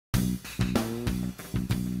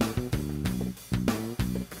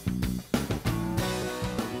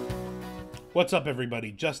What's up,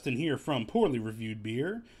 everybody? Justin here from Poorly Reviewed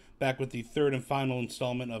Beer, back with the third and final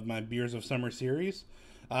installment of my Beers of Summer series.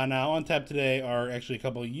 Now, on tap today are actually a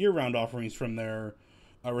couple of year-round offerings from their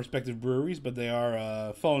respective breweries, but they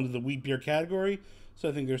are fall into the wheat beer category. So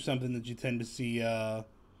I think there's something that you tend to see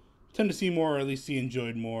more, or at least see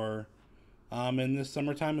enjoyed more, in this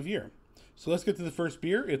summertime of year. So let's get to the first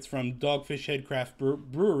beer. It's from Dogfish Head Craft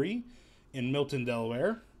Brewery in Milton,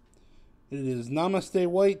 Delaware. It is Namaste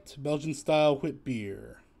White Belgian-style wheat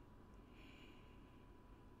beer.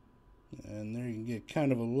 And there you can get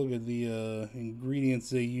kind of a look at the ingredients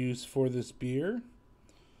they use for this beer.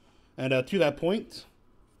 And to that point,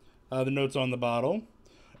 the notes on the bottle.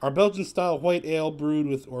 Our Belgian-style white ale brewed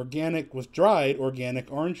with dried organic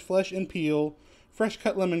orange flesh and peel, fresh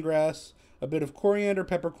cut lemongrass, a bit of coriander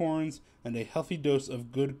peppercorns, and a healthy dose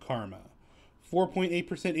of good karma. 4.8%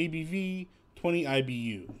 ABV, 20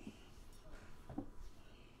 IBU.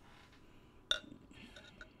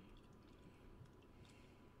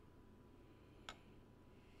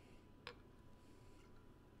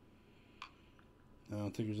 I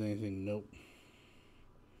don't think there's anything. Nope.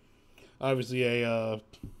 Obviously, a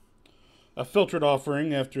filtered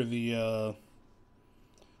offering after the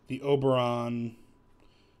Oberon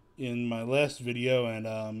in my last video,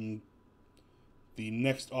 and the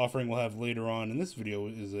next offering we'll have later on in this video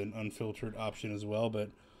is an unfiltered option as well.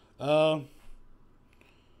 But kind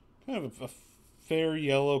of a fair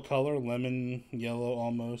yellow color, lemon yellow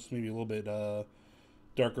almost, maybe a little bit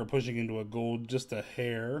darker, pushing into a gold, just a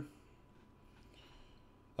hair.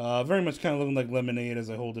 Very much kind of looking like lemonade as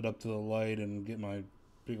I hold it up to the light and get my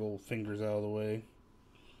big old fingers out of the way.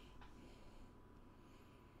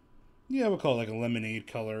 Yeah, I would call it like a lemonade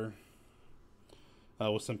color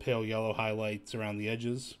with some pale yellow highlights around the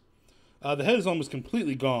edges. The head is almost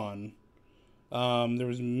completely gone. There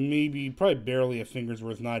was probably barely a finger's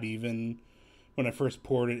worth, not even, when I first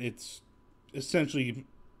poured it. It's essentially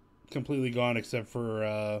completely gone except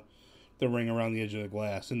for the ring around the edge of the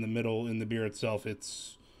glass. In the middle, in the beer itself,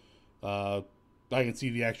 it's I can see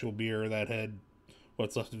the actual beer, that head,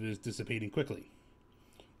 what's left of it is dissipating quickly.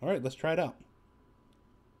 Alright, let's try it out.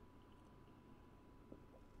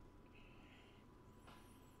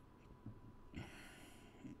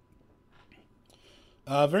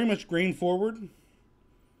 Very much grain forward.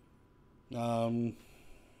 Yeah,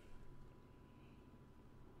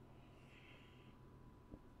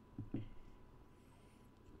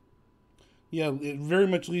 it very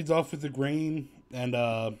much leads off with the grain, and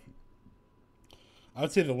I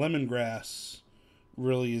would say the lemongrass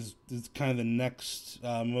really is kind of the next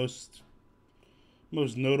most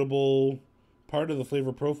notable part of the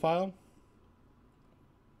flavor profile.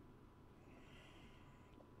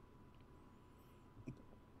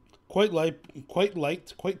 Quite light,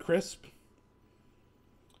 quite crisp.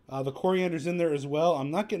 The coriander's in there as well. I'm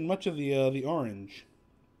not getting much of the orange.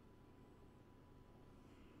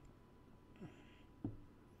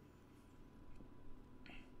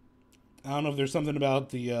 I don't know if there's something about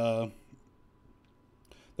the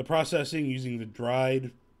processing using the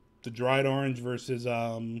dried orange versus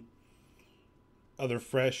other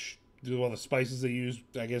fresh. Well, the spices they used,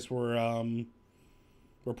 I guess, were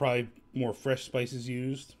probably more fresh spices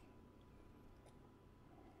used.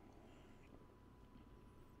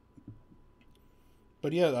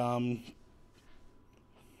 But yeah,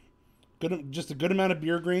 just a good amount of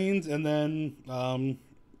beer grains, and then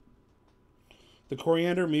the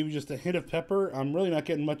coriander, maybe just a hint of pepper. I'm really not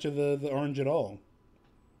getting much of the orange at all.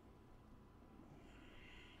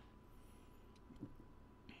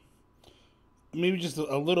 Maybe just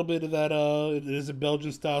a little bit of that. It is a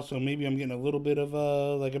Belgian style, so maybe I'm getting a little bit of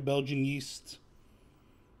like a Belgian yeast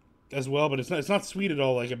as well. But it's not sweet at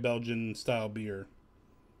all like a Belgian style beer.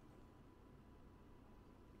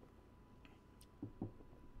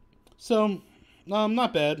 So,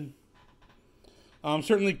 not bad.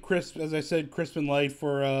 Certainly crisp, as I said, crisp and light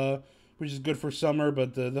for which is good for summer.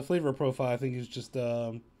 But the flavor profile, I think, is just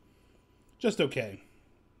okay.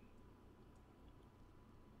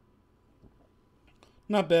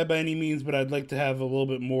 Not bad by any means, but I'd like to have a little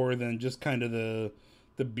bit more than just kind of the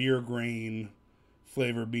beer grain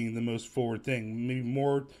flavor being the most forward thing. Maybe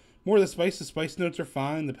more of the spice. The spice notes are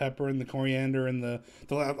fine. The pepper and the coriander and the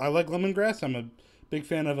I like lemongrass. I'm a big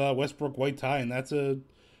fan of Westbrook White Tie, and that's a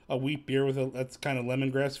wheat beer that's kind of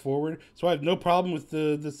lemongrass forward. So I have no problem with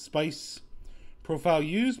the spice profile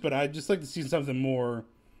used, but I'd just like to see something more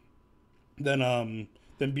than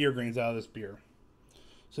beer grains out of this beer.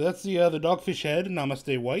 So that's the Dogfish Head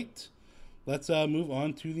Namaste White. Let's move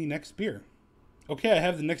on to the next beer. Okay, I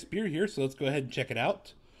have the next beer here, so let's go ahead and check it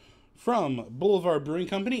out. From Boulevard Brewing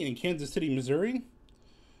Company in Kansas City, Missouri,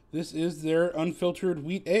 This is their unfiltered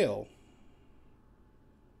wheat ale.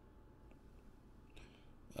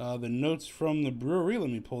 The notes from the brewery, let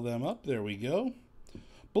me pull them up. There we go.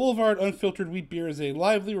 Boulevard Unfiltered Wheat Beer is a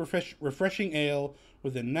lively, refreshing ale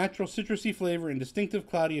with a natural citrusy flavor and distinctive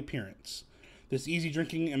cloudy appearance. This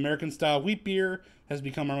easy-drinking American-style wheat beer has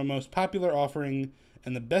become our most popular offering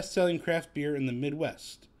and the best-selling craft beer in the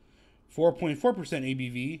Midwest. 4.4%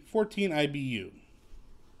 ABV, 14 IBU.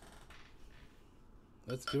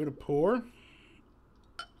 Let's give it a pour.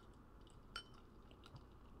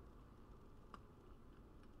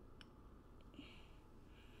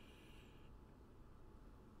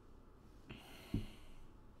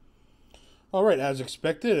 All right, as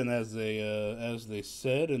expected, and as they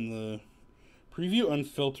said in the preview,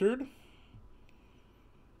 unfiltered.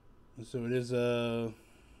 So it is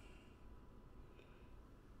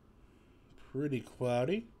pretty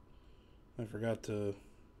cloudy. I forgot to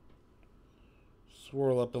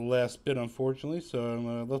swirl up the last bit, unfortunately. So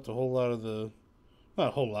I left a whole lot of the, not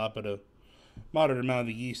a whole lot, but a moderate amount of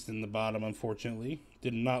the yeast in the bottom. Unfortunately,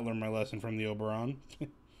 did not learn my lesson from the Oberon.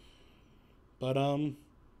 But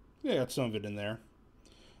yeah, got some of it in there.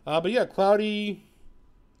 But yeah, cloudy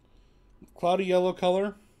yellow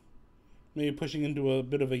color. Maybe pushing into a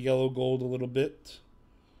bit of a yellow gold a little bit.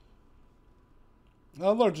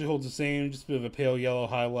 Largely holds the same, just a bit of a pale yellow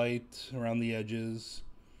highlight around the edges.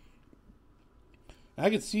 I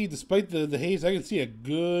can see, despite the haze, I can see a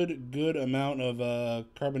good amount of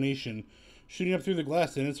carbonation shooting up through the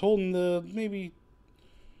glass, and it's holding the maybe,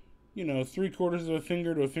 3/4 of a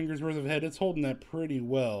finger to a finger's worth of head. It's holding that pretty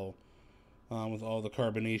well with all the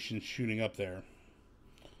carbonation shooting up there.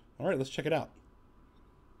 All right, let's check it out.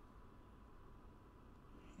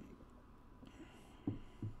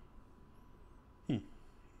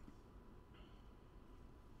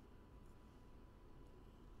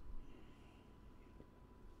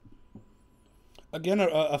 Again,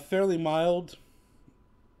 a fairly mild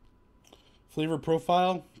flavor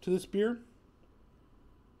profile to this beer.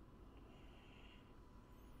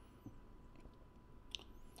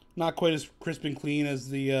 Not quite as crisp and clean as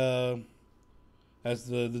the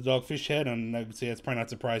Dogfish Head, and I would say that's probably not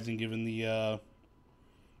surprising given the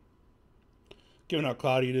given how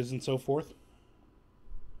cloudy it is and so forth.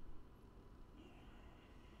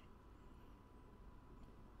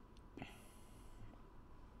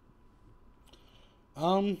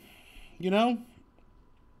 I'm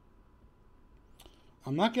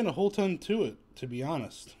not getting a whole ton to it, to be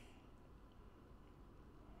honest.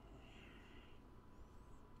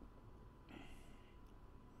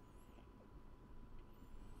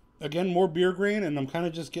 Again, more beer grain, and I'm kind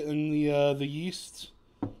of just getting the yeast,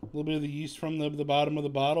 a little bit of the yeast from the bottom of the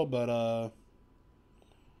bottle, but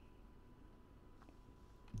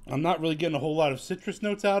I'm not really getting a whole lot of citrus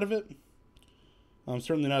notes out of it.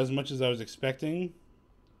 Certainly not as much as I was expecting.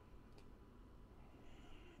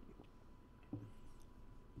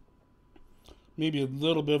 Maybe a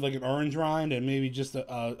little bit of like an orange rind, and maybe just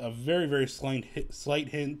a very, very slight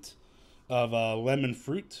hint of lemon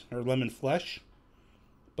fruit or lemon flesh.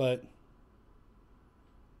 But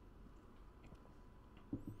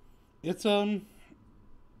it's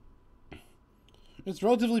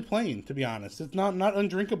relatively plain, to be honest. It's not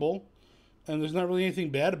undrinkable, and there's not really anything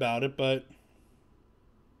bad about it, but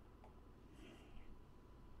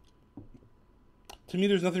to me,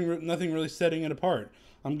 there's nothing really setting it apart.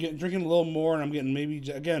 I'm drinking a little more, and I'm getting maybe,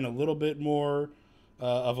 again, a little bit more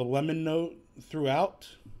of a lemon note throughout.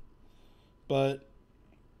 But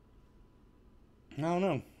I don't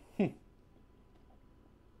know.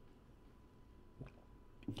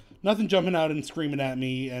 Nothing jumping out and screaming at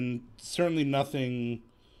me, and certainly nothing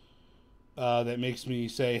that makes me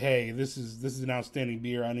say, "Hey, this is an outstanding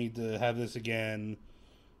beer. I need to have this again,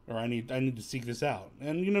 or I need to seek this out."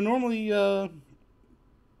 And normally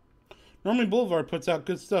Boulevard puts out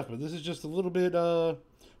good stuff, but this is just a little bit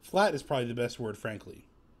flat is probably the best word, frankly.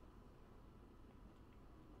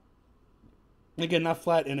 Again, not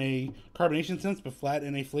flat in a carbonation sense, but flat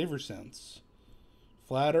in a flavor sense.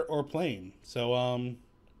 Flat or plain. So,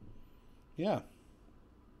 yeah.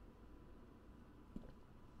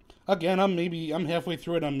 Again, I'm halfway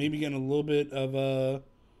through it. I'm maybe getting a little bit of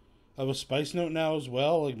a spice note now as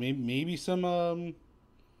well. Like maybe some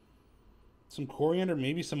coriander,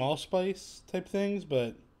 maybe some allspice type things,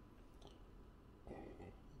 but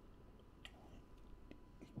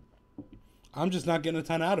I'm just not getting a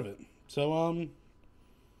ton out of it. So,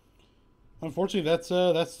 unfortunately, that's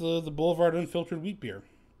the Boulevard Unfiltered Wheat Beer.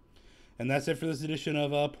 And that's it for this edition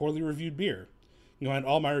of Poorly Reviewed Beer. You can find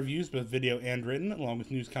all my reviews, both video and written, along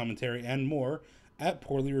with news commentary and more, at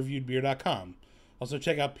poorlyreviewedbeer.com. Also,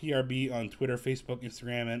 check out PRB on Twitter, Facebook,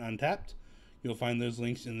 Instagram, and Untappd. You'll find those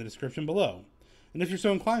links in the description below. And if you're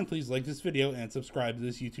so inclined, please like this video and subscribe to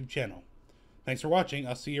this YouTube channel. Thanks for watching.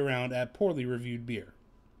 I'll see you around at Poorly Reviewed Beer.